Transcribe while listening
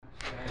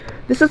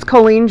This is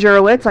Coleen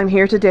Jurewicz. I'm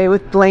here today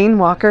with Blaine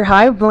Walker.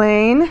 Hi,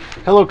 Blaine.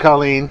 Hello,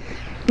 Colleen.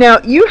 Now,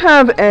 you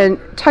have a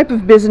type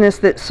of business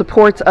that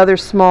supports other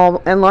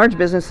small and large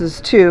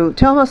businesses too.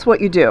 Tell us what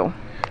you do.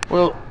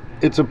 Well,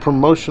 it's a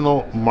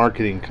promotional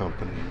marketing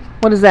company.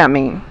 What does that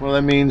mean? Well,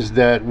 that means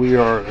that we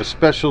are a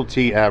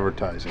specialty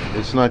advertising.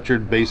 It's not your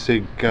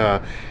basic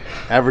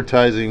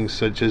advertising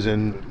such as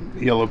in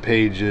yellow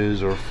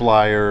pages or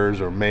flyers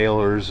or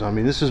mailers. I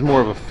mean, this is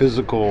more of a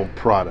physical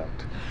product.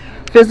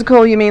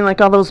 Physical, you mean like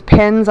all those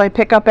pens I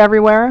pick up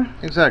everywhere?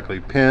 Exactly.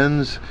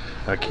 Pens,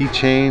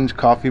 keychains,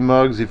 coffee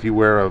mugs, if you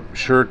wear a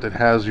shirt that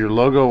has your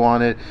logo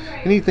on it,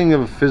 anything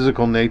of a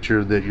physical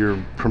nature that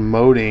you're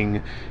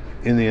promoting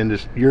in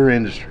the your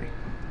industry.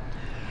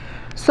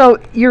 So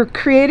you're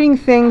creating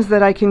things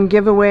that I can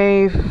give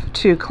away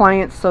to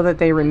clients so that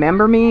they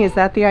remember me? Is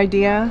that the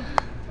idea?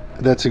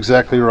 That's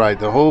exactly right.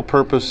 The whole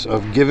purpose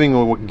of giving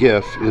a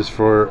gift is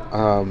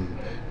for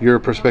your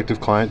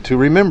prospective client to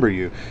remember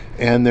you.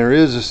 And there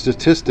is a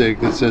statistic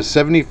that says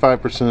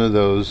 75% of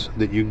those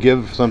that you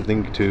give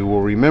something to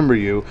will remember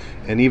you,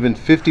 and even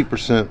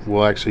 50%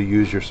 will actually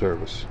use your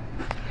service.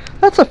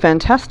 That's a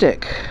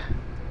fantastic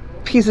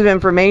piece of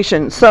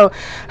information. So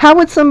how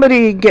would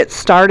somebody get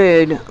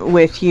started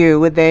with you?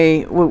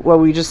 Will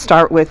we just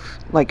start with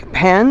like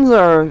pens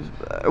or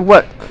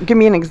what? Give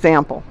me an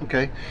example.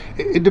 Okay.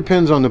 It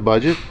depends on the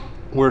budget,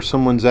 where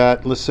someone's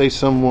at. Let's say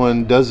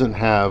someone doesn't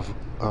have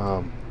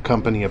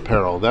company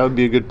apparel. That would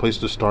be a good place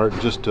to start,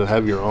 just to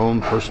have your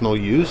own personal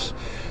use.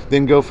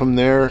 Then go from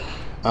there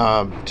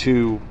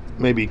to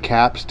maybe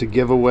caps to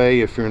give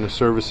away if you're in the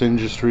service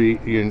industry,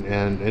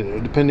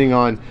 and depending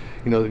on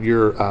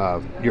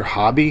your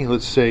hobby.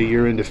 Let's say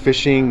you're into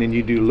fishing and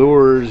you do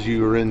lures,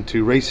 you're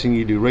into racing,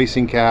 you do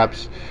racing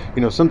caps,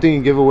 something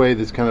you give away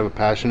that's kind of a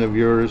passion of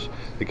yours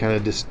that kind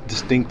of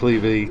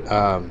distinctly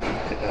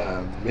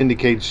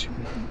indicates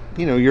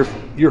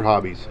your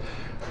hobbies.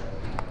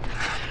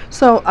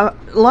 So a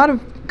lot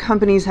of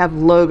companies have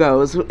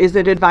logos. Is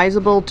it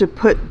advisable to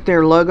put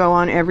their logo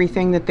on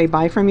everything that they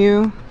buy from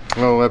you?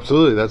 Oh,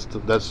 absolutely.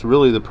 That's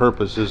really the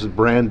purpose, is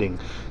branding,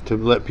 to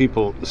let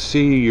people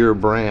see your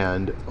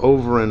brand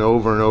over and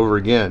over and over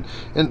again.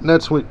 And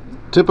that's what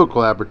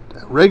typical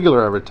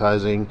regular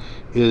advertising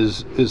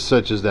is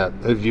such as that.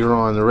 If you're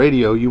on the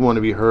radio, you want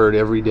to be heard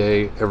every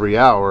day, every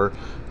hour,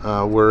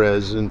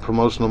 whereas in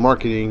promotional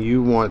marketing,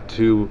 you want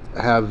to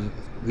have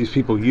these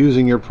people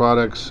using your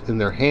products in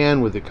their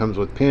hand. It comes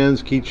with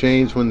pens,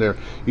 keychains when they're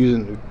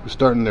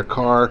starting their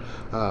car,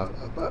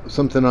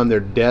 something on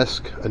their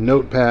desk, a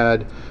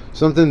notepad,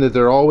 something that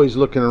they're always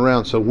looking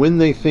around. So when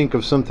they think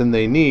of something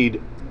they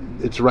need,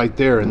 it's right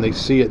there, and they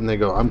see it and they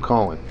go, I'm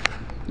calling.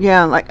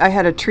 Yeah, like I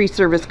had a tree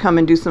service come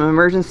and do some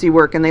emergency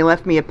work, and they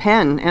left me a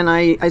pen, and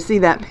I see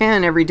that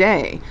pen every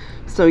day.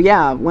 So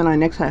yeah, when I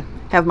next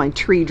have my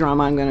tree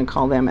drama, I'm going to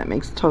call them. It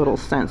makes total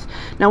sense.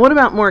 Now, what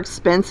about more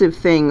expensive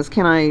things?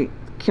 Can I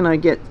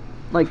get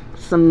like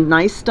some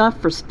nice stuff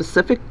for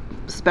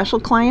special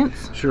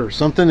clients? Sure.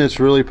 Something that's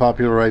really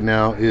popular right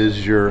now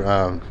is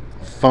your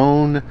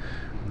phone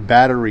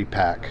battery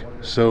pack.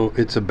 So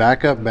it's a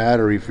backup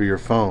battery for your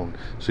phone.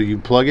 So you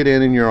plug it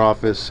in your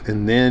office,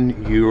 and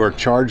then you are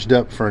charged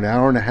up for an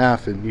hour and a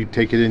half, and you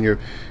take it in your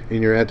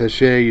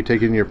attaché, you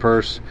take it in your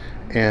purse,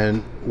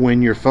 and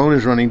when your phone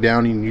is running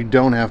down and you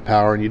don't have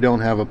power and you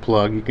don't have a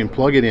plug, you can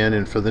plug it in,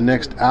 and for the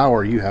next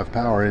hour you have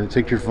power, and it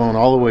takes your phone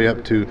all the way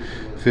up to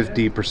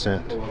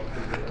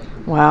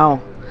 50%.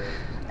 Wow.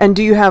 And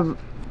do you have,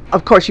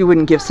 of course you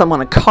wouldn't give someone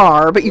a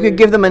car, but you could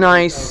give them a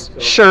nice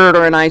shirt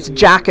or a nice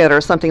jacket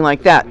or something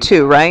like that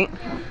too, right?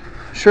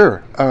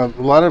 Sure. A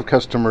lot of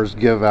customers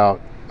give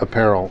out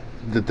apparel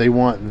that they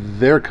want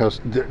their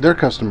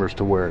customers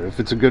to wear. If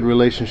it's a good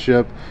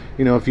relationship,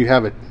 if you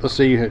have it, let's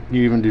say you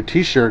even do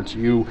t-shirts,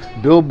 you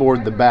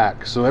billboard the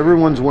back, so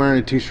everyone's wearing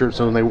a t-shirt,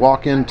 so when they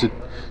walk into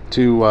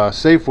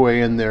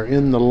Safeway and they're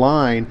in the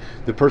line,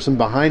 the person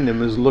behind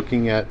them is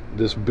looking at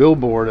this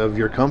billboard of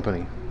your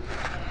company.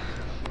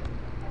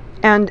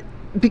 And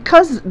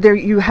because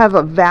you have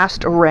a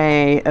vast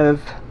array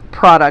of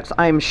products,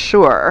 I'm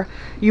sure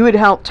you would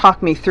help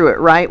talk me through it,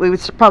 right? We would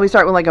probably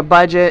start with like a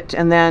budget,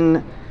 and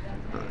then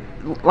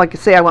like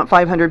say I want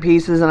 500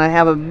 pieces and I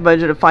have a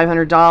budget of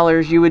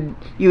 $500,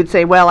 you would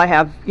say, well, I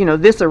have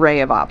this array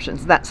of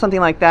options. That something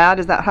like that?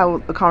 Is that how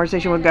the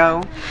conversation would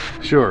go?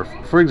 Sure.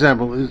 For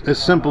example, as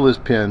simple as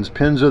pens.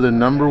 Pens are the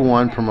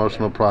 #1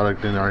 promotional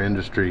product in our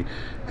industry,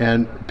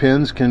 and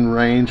pens can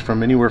range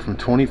from anywhere from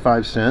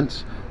 25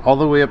 cents all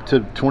the way up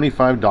to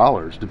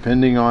 $25,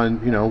 depending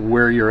on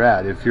where you're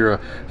at. If you're a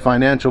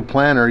financial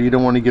planner, you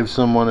don't want to give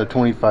someone a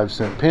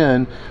 25-cent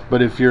pen, but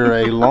if you're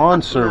a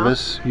lawn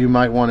service, you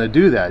might want to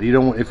do that.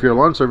 If you're a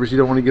lawn service, you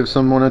don't want to give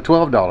someone a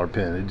 $12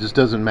 pen. It just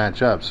doesn't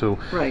match up. So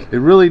right. It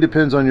really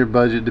depends on your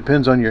budget,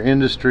 depends on your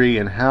industry,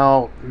 and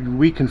how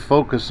we can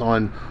focus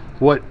on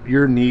what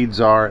your needs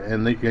are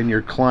and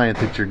your client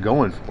that you're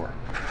going for.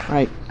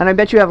 Right. And I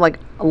bet you have like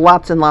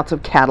lots and lots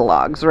of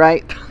catalogs,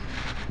 right?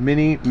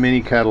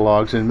 Many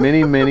catalogs, and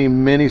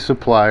many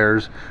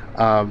suppliers,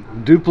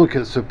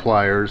 duplicate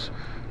suppliers,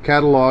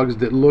 catalogs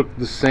that look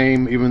the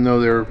same even though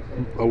they're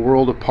a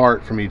world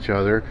apart from each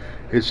other.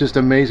 It's just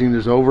amazing.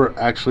 There's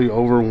actually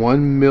over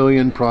 1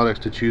 million products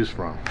to choose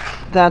from.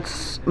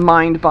 That's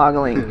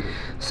mind-boggling.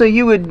 So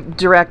you would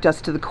direct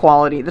us to the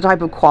quality, the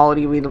type of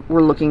quality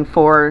we're looking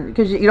for,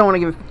 because you don't want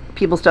to give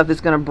people stuff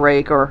that's going to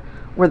break or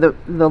where the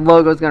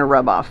logo is going to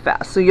rub off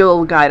fast. So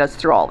you'll guide us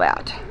through all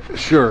that.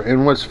 Sure.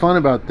 And what's fun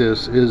about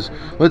this is,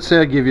 let's say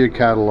I give you a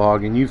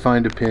catalog and you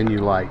find a pen you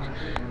like,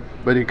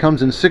 but it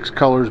comes in 6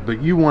 colors,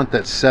 but you want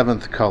that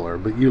 7th color,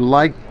 but you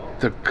like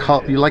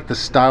the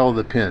style of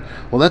the pen.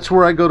 Well, that's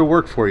where I go to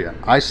work for you.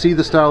 I see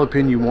the style of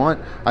pen you want,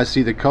 I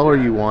see the color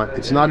you want.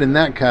 It's not in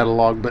that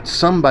catalog, but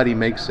somebody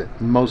makes it,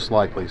 most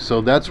likely.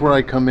 So that's where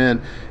I come in,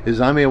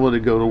 is I'm able to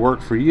go to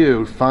work for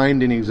you,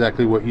 finding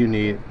exactly what you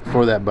need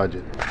for that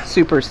budget.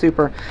 Super,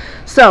 super.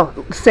 So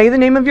say the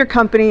name of your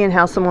company and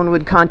how someone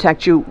would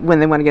contact you when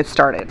they want to get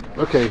started.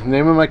 Okay, the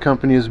name of my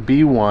company is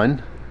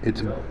B1.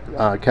 It's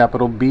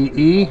capital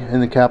B-E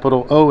and the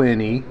capital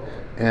O-N-E.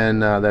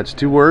 And that's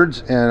 2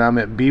 words, and I'm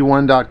at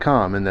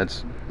b1.com, and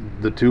that's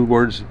the 2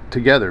 words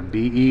together,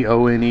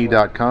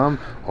 beone.com,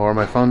 or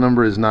my phone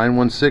number is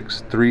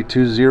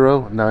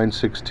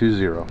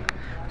 916-320-9620.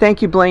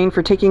 Thank you, Blaine,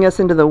 for taking us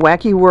into the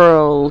wacky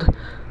world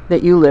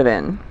that you live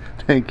in.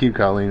 Thank you,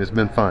 Colleen. It's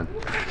been fun.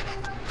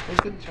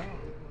 Good job.